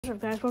What's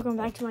up, guys? Welcome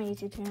back to my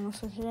YouTube channel.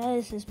 So today,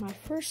 this is my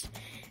first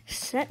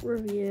set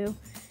review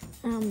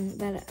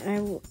that I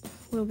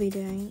will be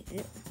doing,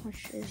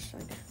 which is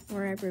like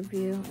where I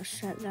review a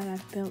set that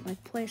I've built,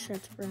 like play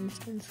sets, for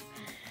instance.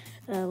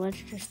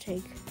 Let's just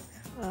take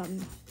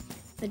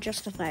the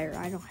Justifier.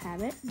 I don't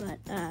have it, but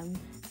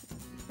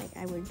like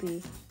I would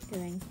be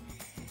doing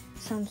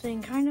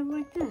something kind of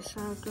like this.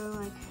 I would go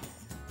like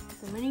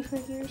the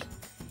minifigures,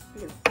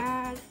 either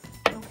bad,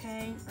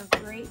 okay, or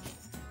great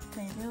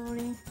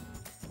playability.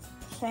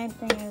 Same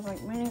thing as like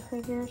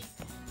minifigures,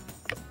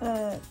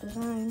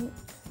 design,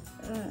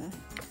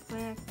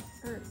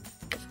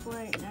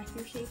 display and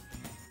accuracy.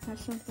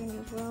 That's something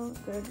as well.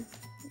 Good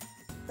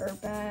or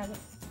bad.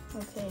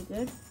 Okay,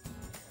 good.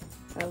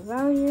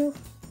 Value,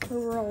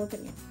 overall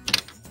opinion.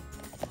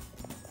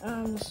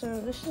 So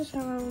this is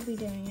how I will be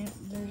doing it.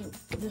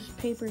 This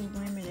paper is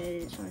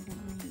limited, so I can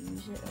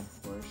reuse it,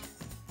 of course.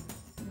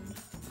 And,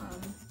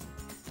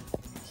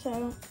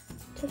 so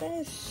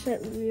today's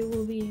set review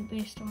will be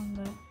based on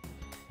the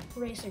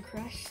Racer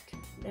Crest.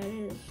 That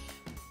is,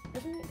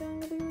 isn't it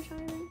going to be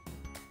retiring?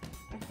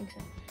 I think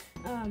so.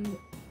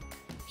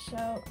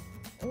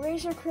 So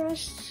Racer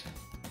Crest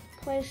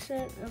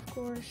playset, of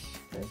course,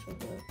 this is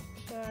the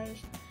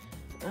size.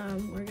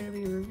 We're gonna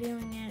be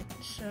reviewing it.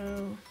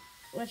 So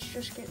let's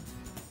just get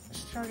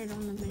started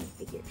on the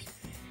minifigures.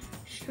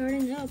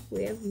 Starting up,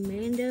 we have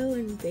Mando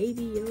and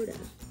Baby Yoda.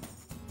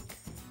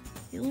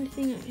 The only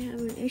thing I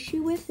have an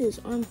issue with is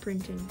arm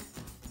printing.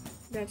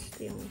 That's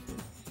the only thing.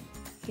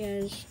 He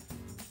has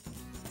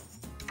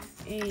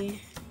a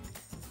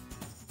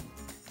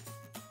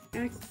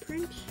back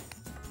print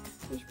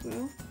as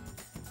well.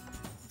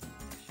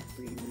 It's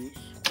pretty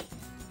nice.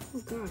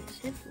 Oh god, his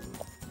headphone,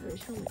 or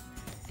his helmet.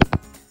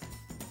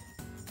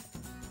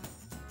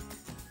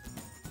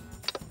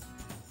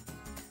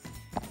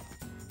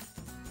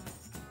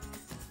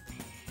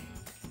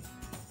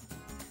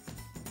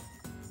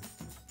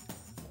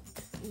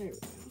 There we go.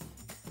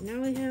 Now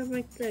we have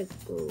like the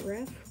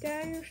Crest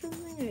guy or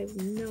something. I have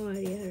no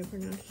idea how to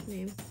pronounce his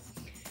name.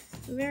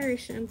 Very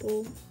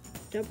simple,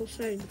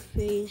 double-sided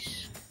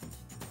face.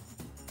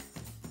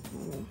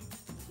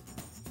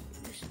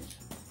 This is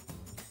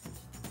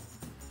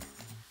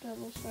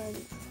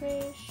double-sided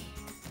face,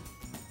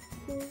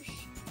 of course,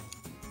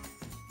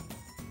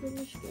 for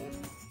this guy.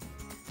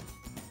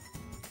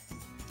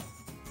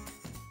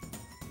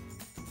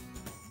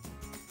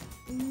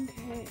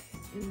 Okay,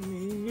 and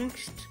then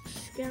next,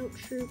 Scout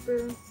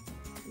Trooper.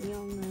 We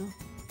all know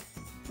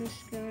this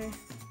guy.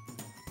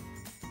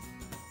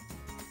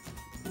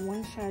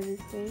 One-sided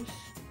face.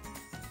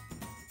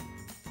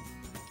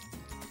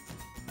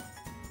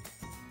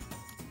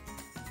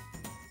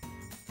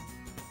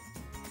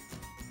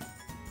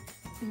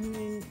 And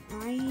then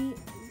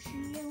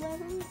IG-11,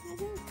 I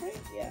think,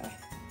 right? Yeah.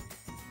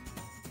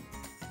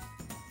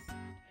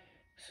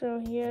 So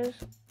he has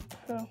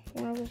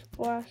one of his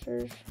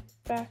blasters,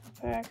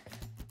 backpack,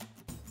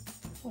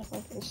 with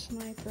like a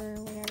sniper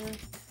or whatever.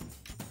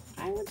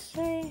 I would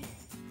say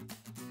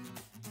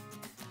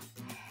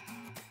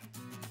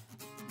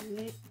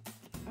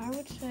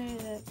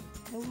that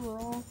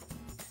overall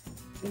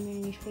the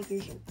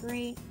minifigures are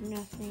great.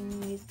 Nothing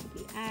needs to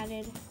be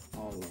added.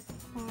 All look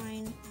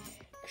fine,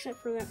 except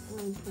for that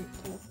one print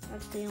though.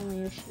 That's the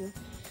only issue.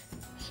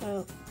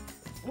 So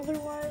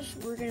otherwise,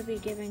 we're gonna be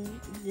giving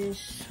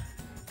this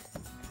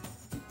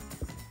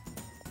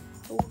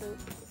holder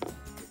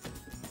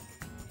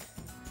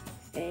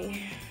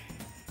a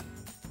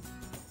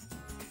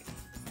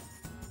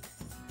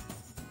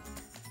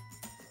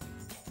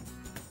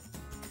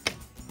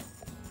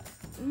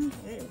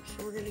okay,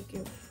 so we're gonna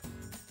give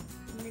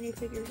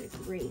minifigures a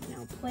grade.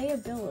 Now,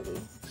 playability.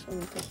 So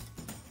we can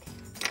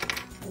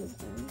move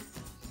them.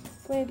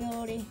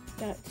 Playability,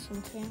 got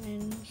some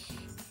cannons,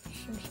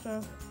 some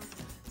stuff.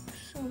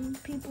 Some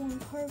people in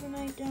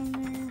carbonite down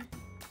there.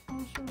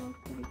 Also look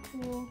pretty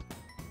cool.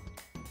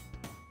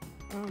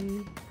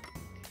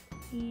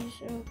 These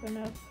open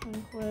up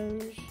and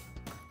close.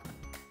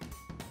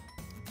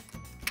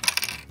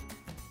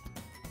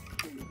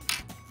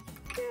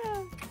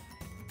 Yeah.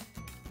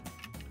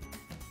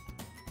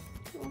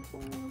 It's all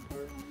falling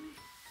apart on me.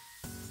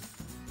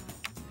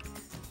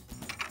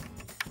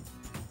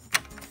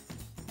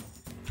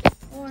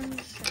 One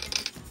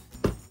second.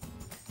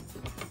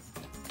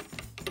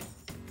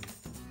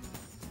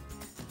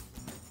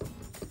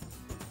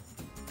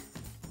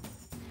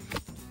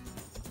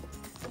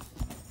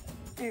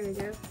 There we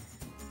go.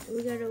 We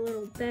got a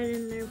little bed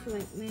in there for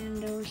like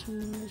Mando or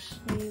someone to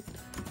sleep.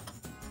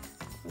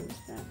 Close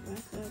that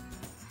back up.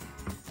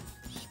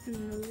 Spin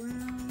it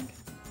around.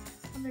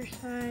 Other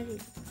side, you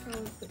could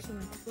probably put some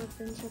like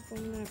weapons up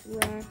on that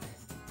rack.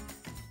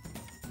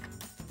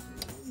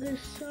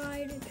 This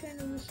side is kind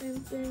of the same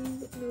thing,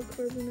 but no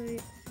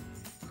carbonite.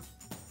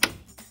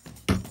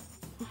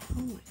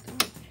 Oh my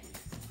god.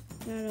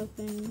 That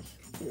opens.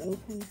 You could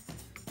open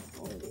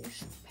all these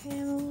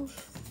panels.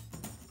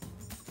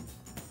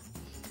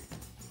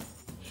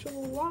 So a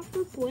lot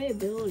for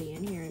playability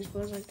in here, as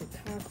well as like the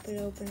cockpit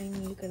opening.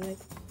 You could like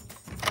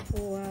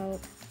pull out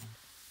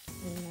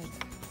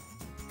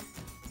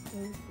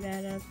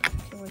that up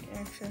to like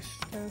access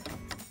stuff.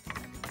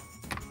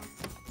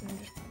 And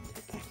just put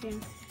that back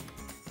in.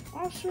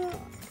 Also,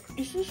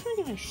 is this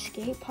like an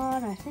escape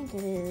pod? I think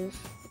it is.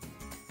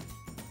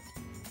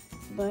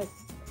 But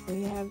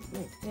we have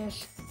like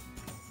this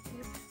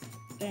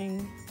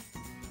thing.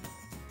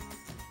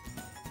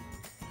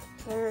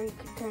 There you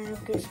could kind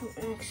of get some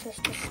access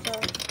to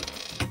stuff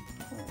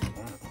like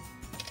that.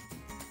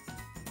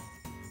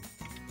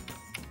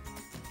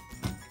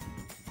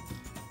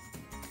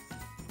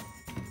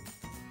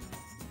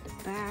 The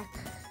back,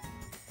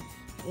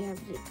 you have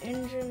the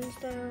engines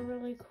that are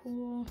really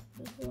cool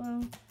as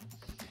well.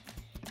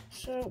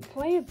 So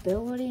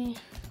playability.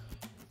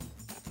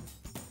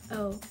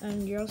 Oh,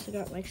 and you also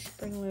got like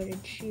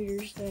spring-loaded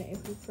shooters that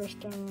if you press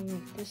down on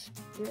like this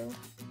grill,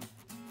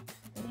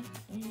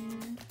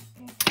 and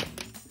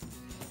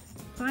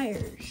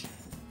fires.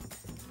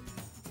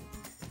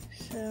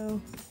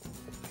 So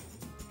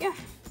yeah,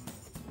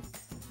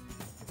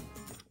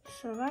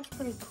 so that's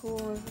pretty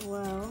cool as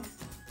well.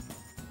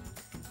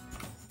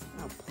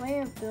 Now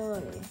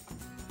playability,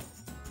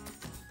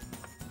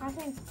 I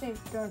think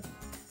they've done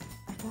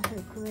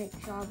another great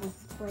job with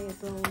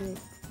playability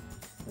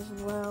as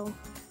well.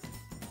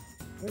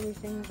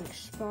 Everything's like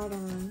spot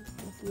on,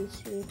 like you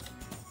see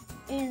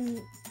in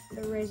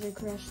the Razor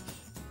Crest,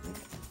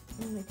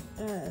 you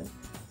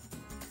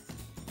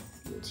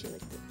would see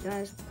like the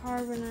guy's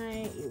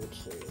carbonite, you would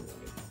see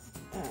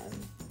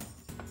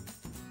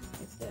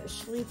like the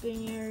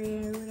sleeping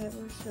area or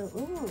whatever. So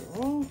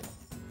overall,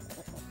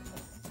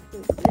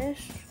 with this,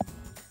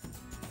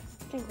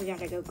 I think we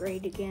gotta go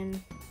grade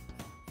again.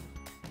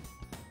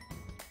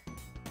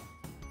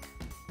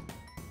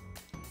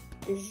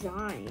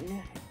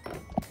 Design,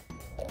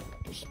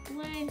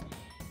 display,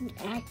 and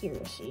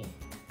accuracy.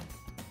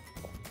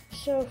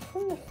 So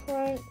from the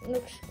front,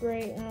 looks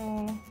great and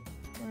all,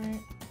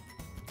 right?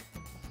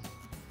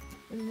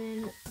 And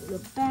then the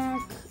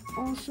back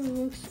also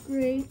looks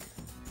great.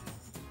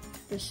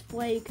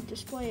 Display, you could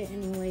display it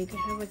anyway. You could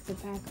have like the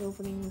back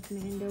opening with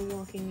Mando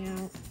walking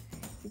out.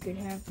 You could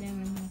have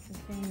them in like the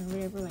thing or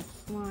whatever, like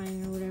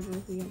flying or whatever.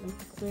 If you have like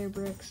the clear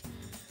bricks,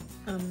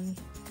 you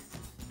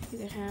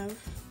could have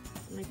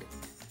like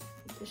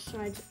the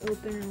sides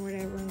open or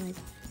whatever, and like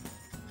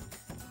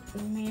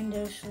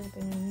Mando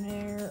sleeping in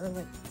there, or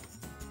like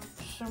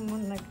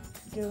someone like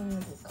doing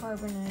the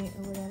carbonite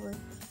or whatever.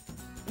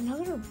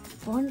 Another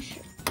bunch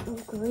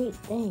of great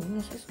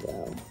things as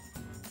well.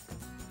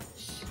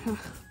 So,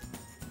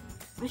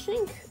 I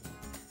think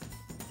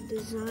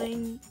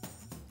design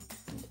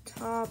the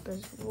top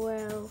as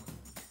well.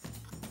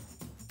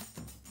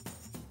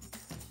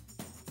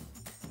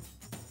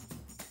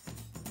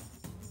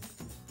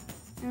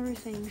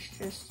 Everything's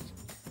just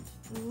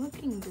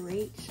looking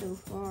great so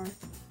far.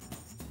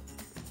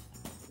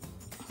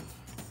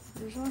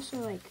 There's also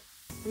like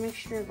a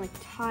mixture of like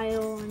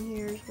tile in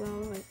here as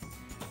well, like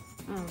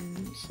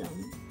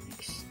some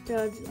like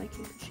studs, like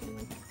you can see on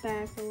like the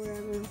back or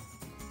whatever.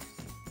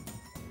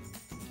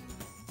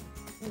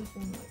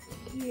 Anything like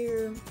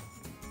here.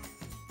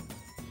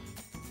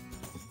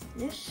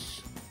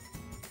 This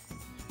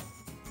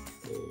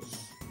is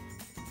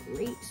a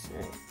great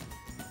set.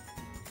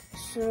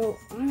 So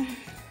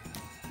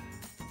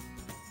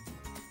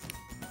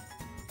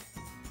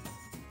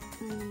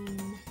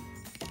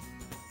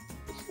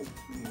this is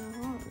kind of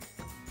hard.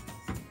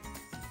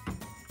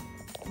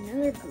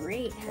 Another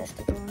great has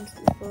to go into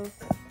the book.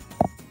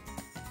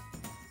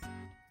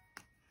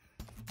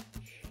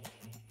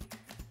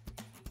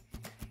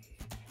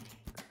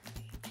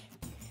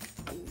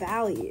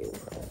 Value.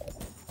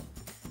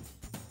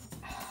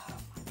 Oh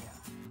my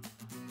god.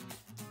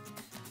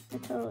 I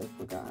totally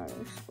forgot how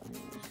to explain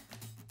this.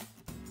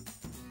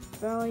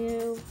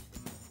 Value.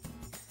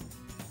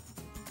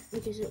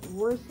 Like, is it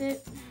worth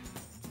it?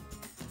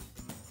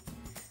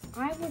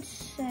 I would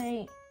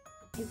say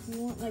if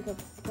you want like a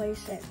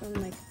playset from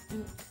like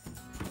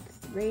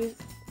Raise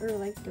or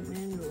like the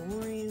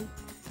Mandalorian,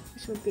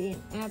 this would be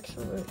an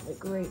absolutely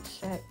great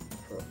set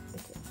for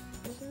like,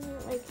 isn't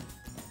it like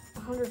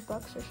 $100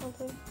 or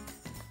something?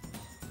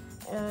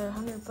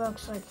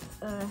 $100 like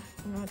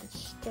United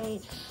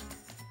States.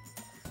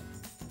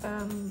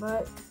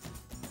 But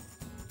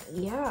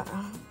yeah,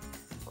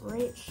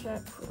 great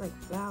set for like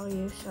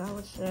value. So I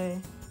would say,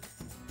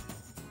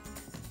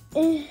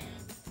 I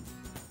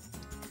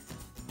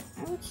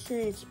would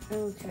say it's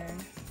okay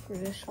for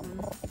this one.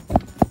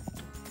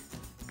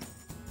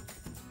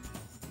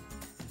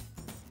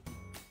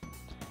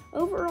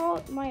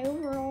 Overall, my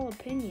overall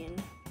opinion.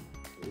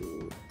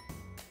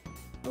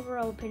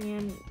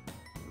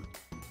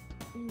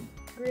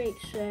 Great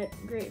set,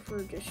 great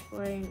for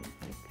displaying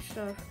like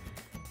stuff.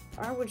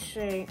 I would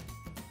say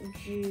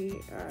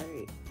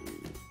G-R-E-A-T.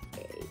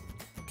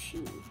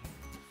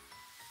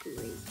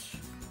 Great.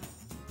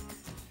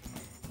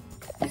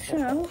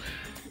 So,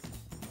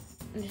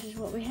 this is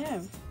what we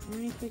have.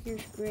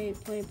 Minifigures, great.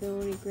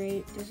 Playability,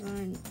 great.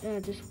 Design,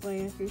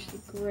 display accuracy,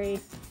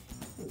 great.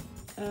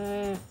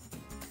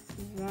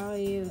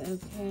 Value,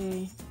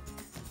 okay.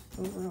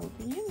 Overall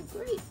opinion,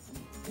 great.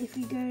 If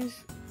you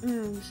guys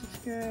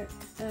subscribe.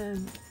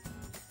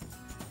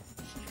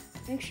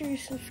 Make sure you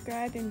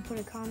subscribe and put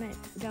a comment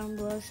down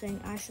below saying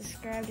I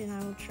subscribed, and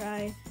I will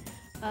try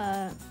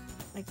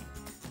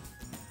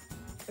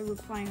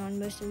replying on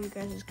most of you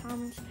guys'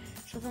 comments.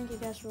 So thank you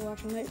guys for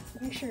watching.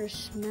 Make sure to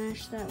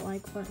smash that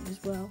like button as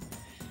well.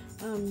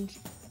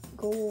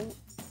 Goal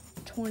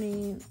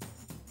 15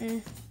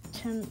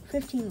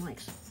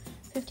 likes.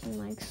 15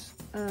 likes.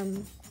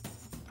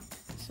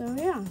 So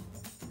yeah.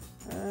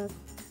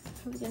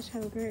 Hope you guys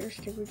have a great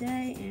rest of your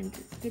day, and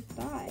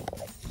goodbye.